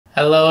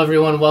Hello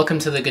everyone, welcome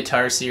to the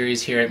guitar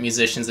series here at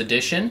Musicians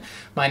Edition.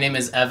 My name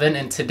is Evan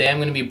and today I'm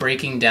going to be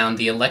breaking down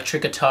the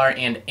electric guitar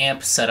and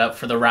amp setup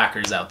for the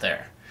rockers out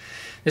there.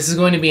 This is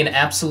going to be an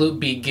absolute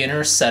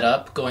beginner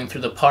setup, going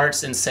through the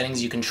parts and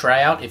settings you can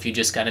try out if you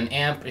just got an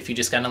amp, if you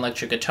just got an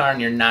electric guitar and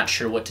you're not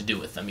sure what to do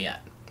with them yet.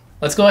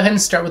 Let's go ahead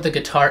and start with the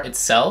guitar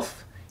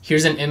itself.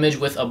 Here's an image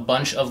with a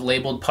bunch of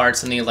labeled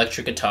parts in the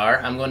electric guitar.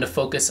 I'm going to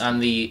focus on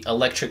the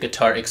electric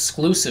guitar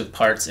exclusive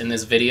parts in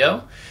this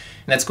video.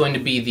 And that's going to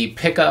be the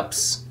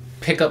pickups,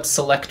 pickup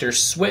selector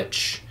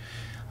switch,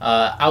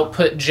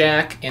 output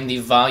jack, and the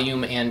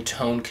volume and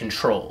tone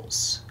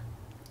controls.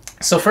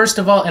 So first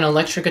of all, an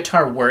electric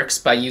guitar works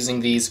by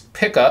using these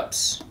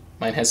pickups.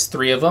 Mine has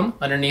 3 of them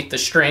underneath the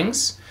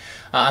strings.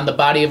 On the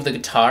body of the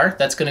guitar,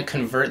 that's going to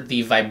convert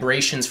the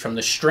vibrations from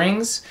the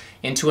strings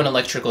into an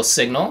electrical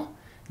signal.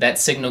 That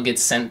signal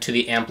gets sent to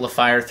the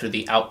amplifier through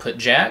the output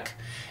jack.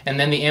 And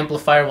then the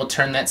amplifier will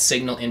turn that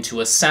signal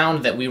into a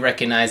sound that we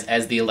recognize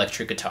as the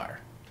electric guitar.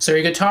 So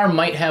your guitar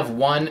might have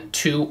 1,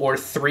 2, or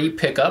 3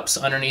 pickups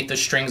underneath the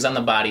strings on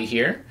the body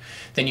here.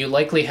 Then you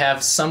likely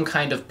have some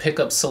kind of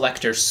pickup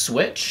selector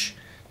switch.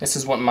 This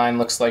is what mine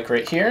looks like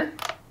right here.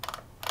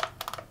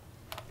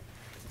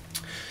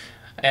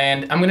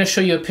 And I'm going to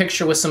show you a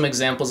picture with some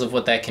examples of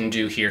what that can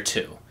do here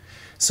too.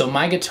 So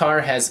my guitar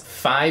has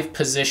 5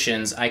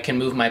 positions I can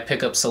move my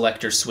pickup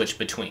selector switch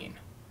between.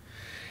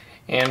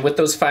 And with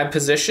those 5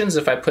 positions,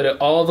 if I put it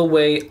all the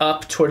way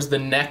up towards the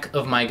neck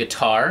of my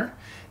guitar,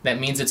 that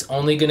means it's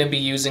only going to be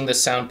using the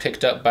sound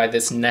picked up by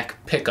this neck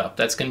pickup.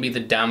 That's going to be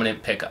the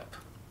dominant pickup.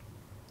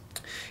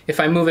 If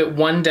I move it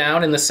 1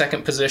 down in the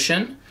 2nd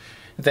position,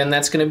 then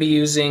that's going to be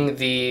using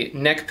the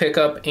neck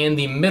pickup and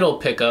the middle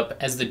pickup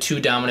as the 2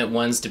 dominant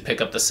ones to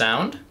pick up the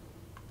sound.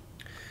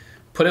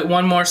 Put it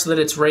 1 more so that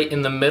it's right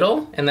in the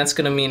middle, and that's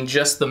going to mean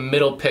just the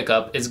middle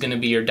pickup is going to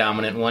be your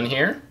dominant one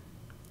here.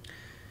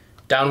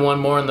 Down 1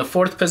 more in the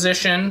 4th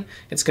position,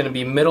 it's going to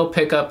be middle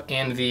pickup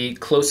and the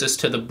closest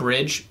to the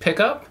bridge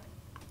pickup.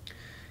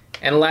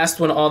 And last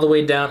one all the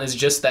way down is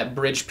just that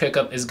bridge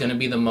pickup is going to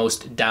be the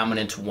most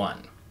dominant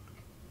one.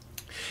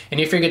 And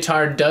if your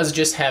guitar does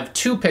just have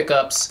 2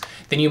 pickups,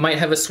 then you might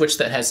have a switch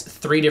that has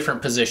 3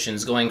 different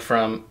positions, going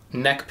from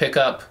neck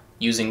pickup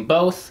using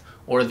both,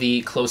 or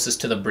the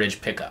closest to the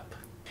bridge pickup.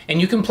 And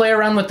you can play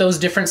around with those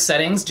different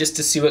settings just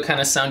to see what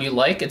kind of sound you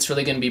like. It's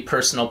really going to be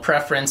personal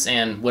preference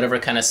and whatever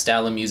kind of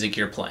style of music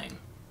you're playing.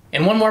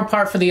 And one more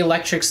part for the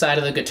electric side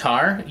of the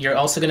guitar, you're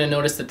also going to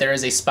notice that there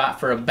is a spot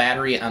for a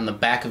battery on the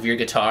back of your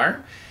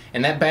guitar.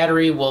 And that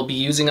battery will be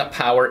using up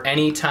power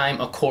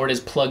anytime a cord is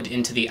plugged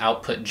into the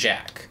output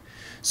jack.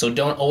 So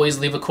don't always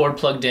leave a cord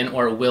plugged in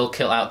or it will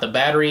kill out the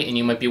battery and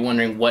you might be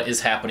wondering what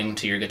is happening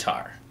to your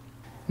guitar.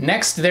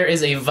 Next, there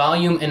is a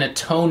volume and a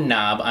tone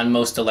knob on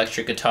most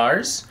electric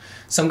guitars.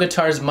 Some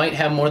guitars might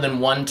have more than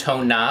 1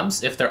 tone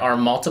knobs. If there are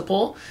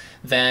multiple,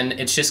 then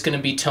it's just going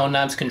to be tone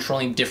knobs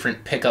controlling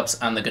different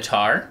pickups on the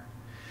guitar.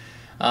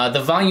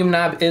 The volume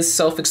knob is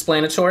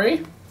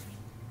self-explanatory.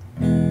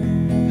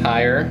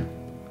 Higher,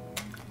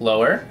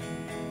 lower,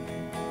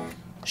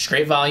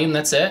 straight volume,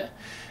 that's it.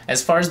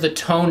 As far as the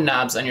tone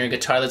knobs on your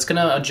guitar, that's going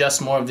to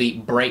adjust more of the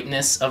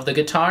brightness of the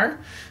guitar.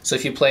 So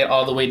if you play it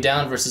all the way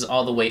down versus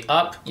all the way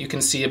up, you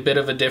can see a bit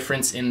of a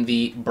difference in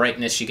the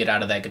brightness you get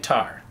out of that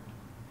guitar.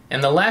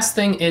 And the last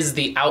thing is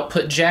the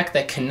output jack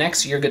that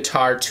connects your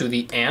guitar to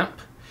the amp.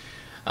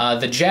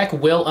 The jack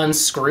will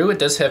unscrew. It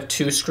does have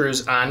 2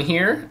 screws on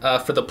here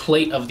for the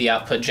plate of the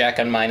output jack,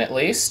 on mine at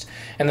least.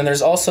 And then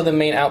there's also the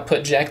main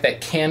output jack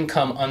that can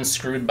come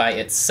unscrewed by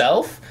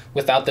itself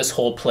without this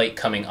whole plate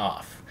coming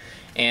off.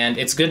 And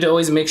it's good to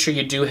always make sure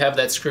you do have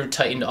that screw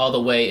tightened all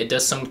the way. It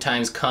does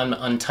sometimes come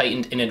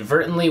untightened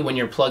inadvertently when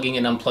you're plugging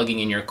and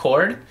unplugging in your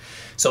cord.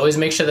 So always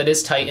make sure that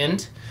is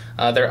tightened.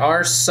 There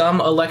are some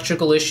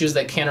electrical issues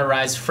that can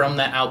arise from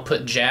that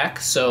output jack.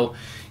 So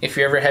if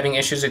you're ever having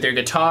issues with your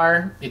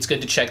guitar, it's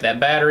good to check that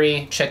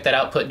battery, check that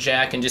output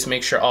jack, and just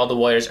make sure all the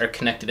wires are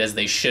connected as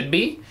they should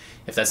be.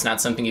 If that's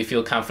not something you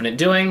feel confident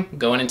doing,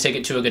 go in and take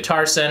it to a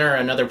guitar center or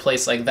another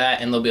place like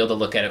that, and they'll be able to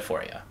look at it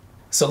for you.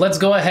 So let's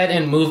go ahead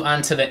and move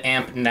on to the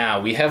amp now.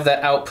 We have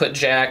that output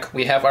jack,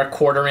 we have our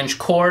 1/4 inch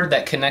cord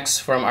that connects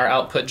from our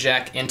output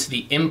jack into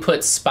the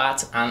input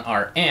spot on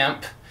our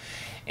amp.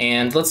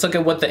 And let's look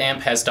at what the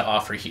amp has to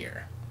offer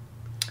here.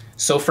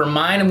 So for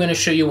mine, I'm going to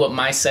show you what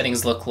my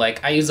settings look like.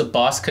 I use a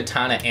Boss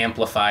Katana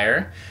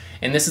amplifier,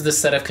 and this is the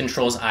set of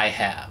controls I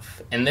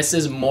have. And this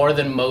is more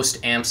than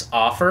most amps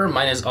offer.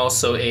 Mine is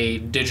also a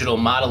digital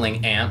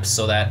modeling amp,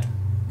 so that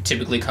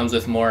typically comes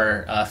with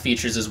more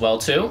features as well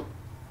too.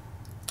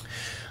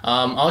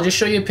 I'll just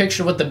show you a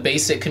picture of what the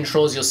basic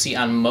controls you'll see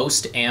on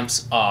most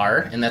amps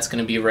are, and that's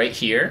going to be right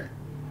here.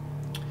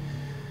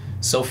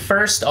 So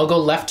first, I'll go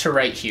left to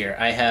right here.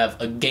 I have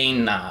a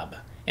gain knob,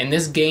 and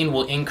this gain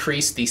will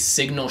increase the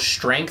signal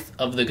strength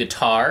of the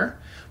guitar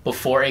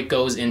before it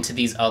goes into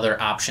these other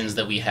options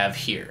that we have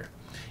here.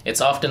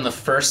 It's often the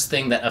first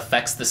thing that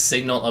affects the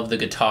signal of the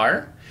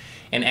guitar,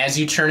 and as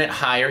you turn it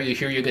higher, you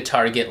hear your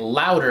guitar get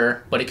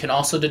louder, but it can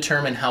also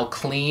determine how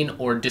clean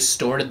or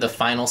distorted the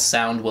final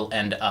sound will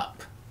end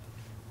up.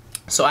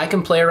 So I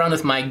can play around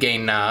with my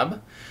gain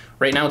knob.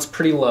 Right now it's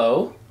pretty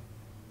low.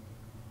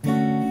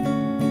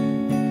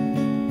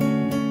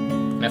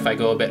 And if I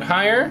go a bit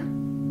higher,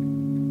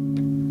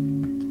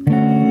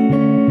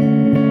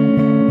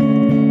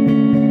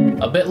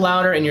 a bit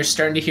louder, and you're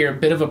starting to hear a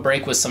bit of a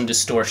break with some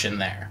distortion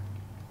there.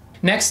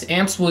 Next,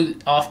 amps will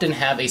often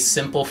have a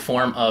simple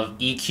form of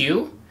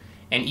EQ,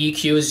 and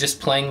EQ is just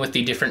playing with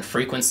the different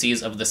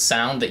frequencies of the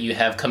sound that you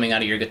have coming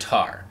out of your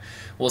guitar.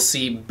 We'll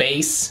see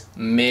bass,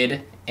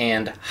 mid,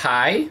 and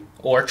high,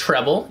 or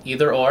treble,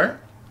 either or.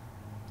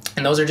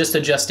 And those are just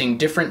adjusting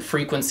different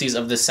frequencies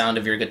of the sound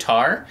of your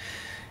guitar.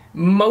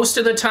 Most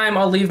of the time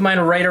I'll leave mine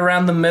right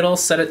around the middle,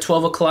 set at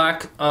 12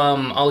 o'clock.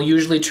 I'll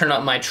usually turn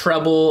up my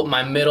treble,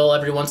 my middle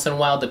every once in a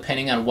while,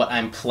 depending on what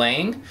I'm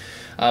playing.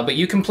 But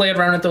you can play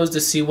around with those to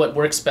see what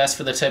works best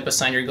for the type of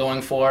sound you're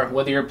going for.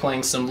 Whether you're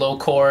playing some low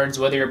chords,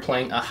 whether you're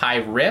playing a high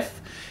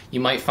riff, you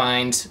might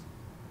find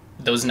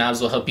those knobs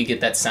will help you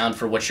get that sound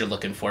for what you're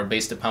looking for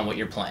based upon what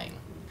you're playing.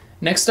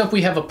 Next up,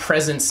 we have a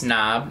presence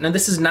knob. Now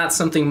this is not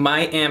something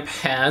my amp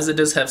has. It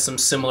does have some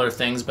similar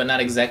things, but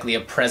not exactly a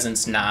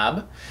presence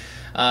knob.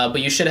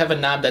 But you should have a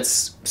knob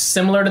that's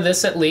similar to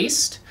this at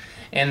least.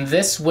 And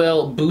this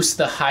will boost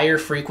the higher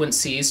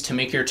frequencies to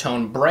make your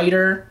tone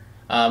brighter,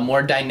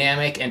 more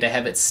dynamic, and to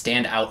have it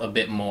stand out a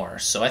bit more.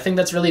 So I think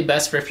that's really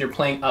best for if you're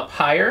playing up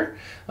higher.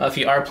 If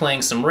you are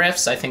playing some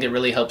riffs, I think it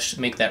really helps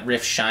make that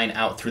riff shine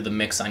out through the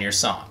mix on your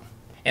song.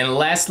 And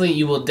lastly,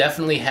 you will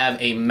definitely have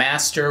a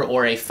master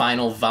or a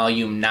final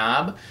volume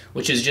knob,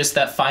 which is just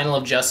that final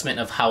adjustment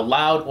of how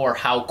loud or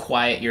how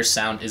quiet your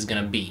sound is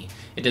going to be.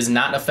 It does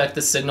not affect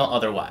the signal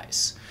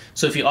otherwise.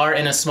 So if you are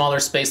in a smaller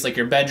space like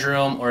your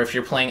bedroom, or if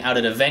you're playing out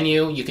at a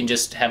venue, you can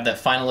just have that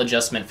final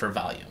adjustment for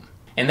volume.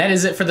 And that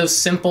is it for those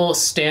simple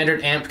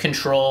standard amp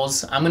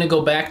controls. I'm going to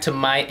go back to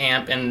my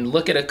amp and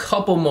look at a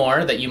couple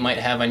more that you might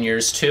have on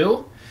yours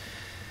too.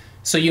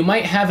 So you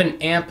might have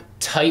an amp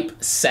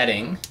type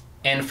setting.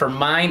 And for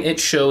mine, it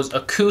shows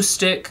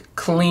acoustic,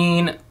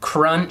 clean,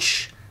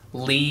 crunch,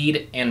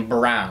 lead, and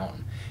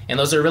brown. And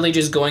those are really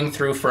just going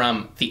through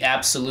from the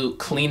absolute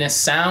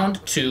cleanest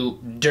sound to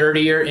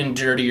dirtier and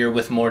dirtier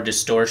with more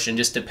distortion,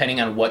 just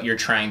depending on what you're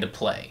trying to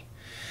play.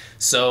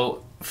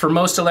 So for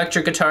most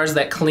electric guitars,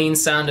 that clean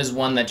sound is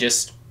one that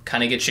just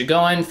kind of gets you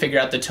going, figure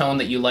out the tone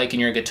that you like in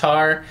your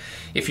guitar.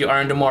 If you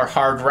are into more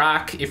hard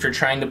rock, if you're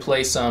trying to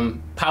play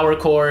some power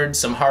chords,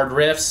 some hard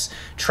riffs,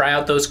 try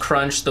out those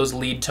crunch, those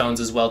lead tones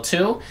as well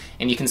too,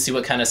 and you can see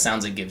what kind of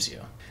sounds it gives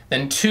you.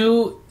 Then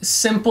two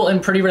simple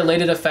and pretty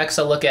related effects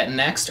I'll look at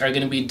next are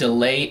going to be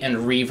delay and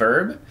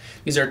reverb.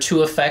 These are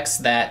two effects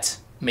that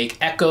make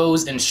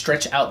echoes and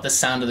stretch out the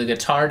sound of the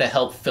guitar to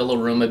help fill a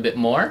room a bit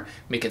more,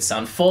 make it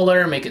sound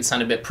fuller, make it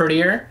sound a bit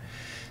prettier.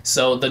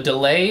 So the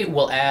delay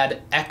will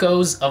add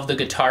echoes of the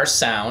guitar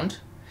sound,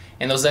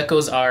 and those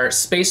echoes are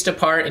spaced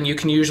apart, and you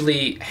can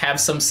usually have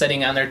some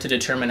setting on there to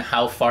determine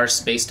how far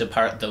spaced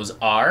apart those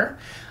are.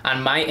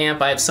 On my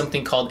amp, I have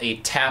something called a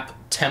tap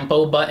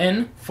tempo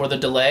button for the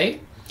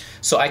delay.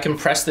 So I can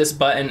press this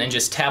button and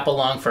just tap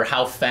along for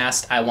how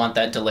fast I want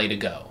that delay to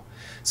go.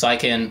 So I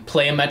can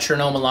play a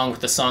metronome along with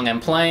the song I'm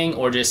playing,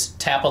 or just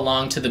tap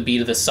along to the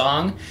beat of the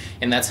song,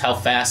 and that's how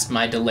fast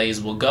my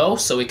delays will go,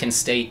 so it can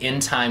stay in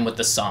time with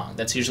the song.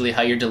 That's usually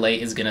how your delay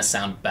is going to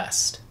sound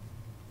best.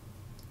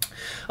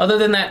 Other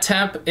than that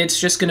tap, it's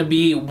just going to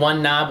be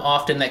one knob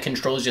often that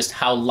controls just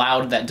how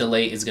loud that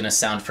delay is going to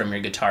sound from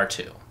your guitar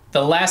too.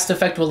 The last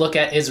effect we'll look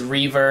at is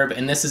reverb,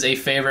 and this is a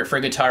favorite for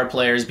guitar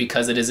players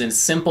because it is a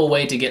simple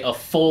way to get a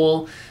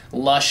full,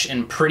 lush,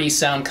 and pretty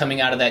sound coming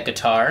out of that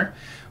guitar.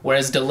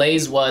 Whereas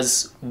delays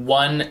was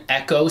one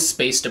echo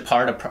spaced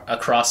apart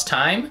across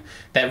time,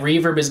 that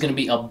reverb is going to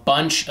be a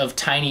bunch of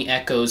tiny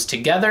echoes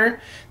together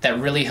that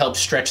really help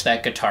stretch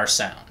that guitar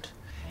sound.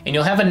 And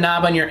you'll have a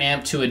knob on your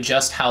amp to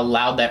adjust how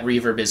loud that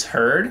reverb is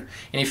heard.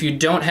 And if you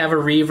don't have a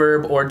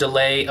reverb or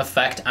delay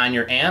effect on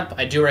your amp,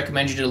 I do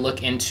recommend you to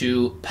look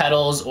into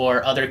pedals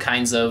or other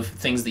kinds of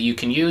things that you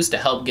can use to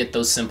help get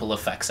those simple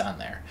effects on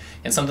there.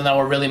 It's something that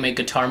will really make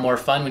guitar more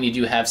fun when you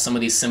do have some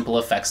of these simple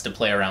effects to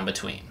play around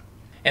between.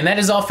 And that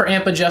is all for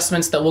amp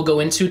adjustments that we'll go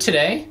into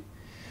today.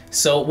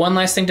 So one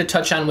last thing to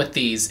touch on with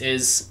these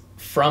is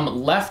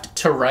from left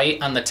to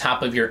right on the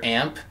top of your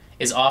amp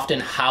is often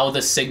how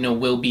the signal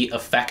will be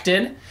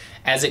affected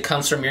as it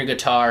comes from your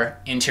guitar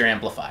into your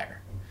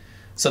amplifier.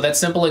 So that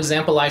simple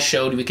example I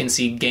showed, we can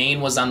see gain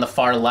was on the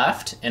far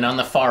left and on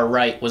the far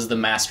right was the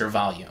master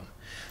volume.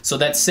 So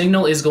that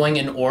signal is going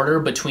in order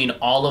between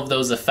all of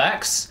those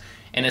effects,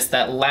 and it's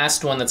that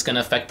last one that's going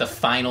to affect the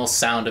final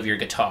sound of your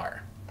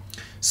guitar.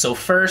 So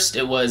first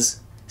it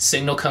was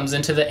signal comes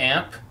into the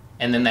amp,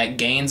 and then that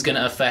gain's going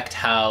to affect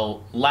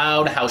how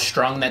loud, how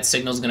strong that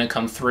signal is going to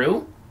come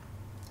through.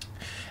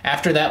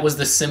 After that was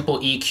the simple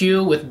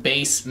EQ with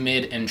bass,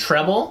 mid, and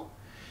treble.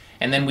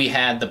 And then we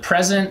had the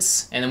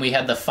presence, and then we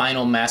had the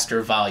final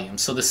master volume.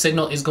 So the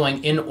signal is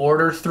going in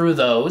order through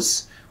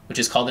those, which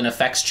is called an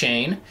effects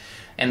chain,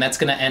 and that's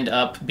going to end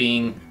up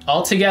being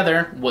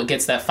altogether what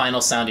gets that final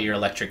sound of your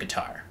electric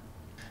guitar.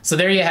 So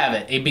there you have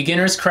it, a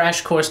beginner's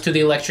crash course to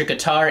the electric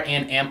guitar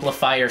and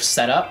amplifier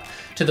setup.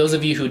 To those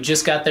of you who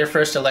just got their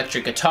first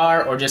electric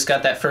guitar or just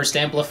got that first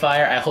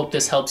amplifier, I hope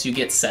this helps you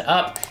get set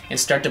up and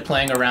start to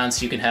playing around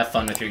so you can have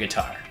fun with your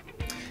guitar.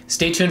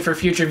 Stay tuned for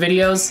future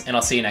videos, and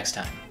I'll see you next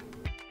time.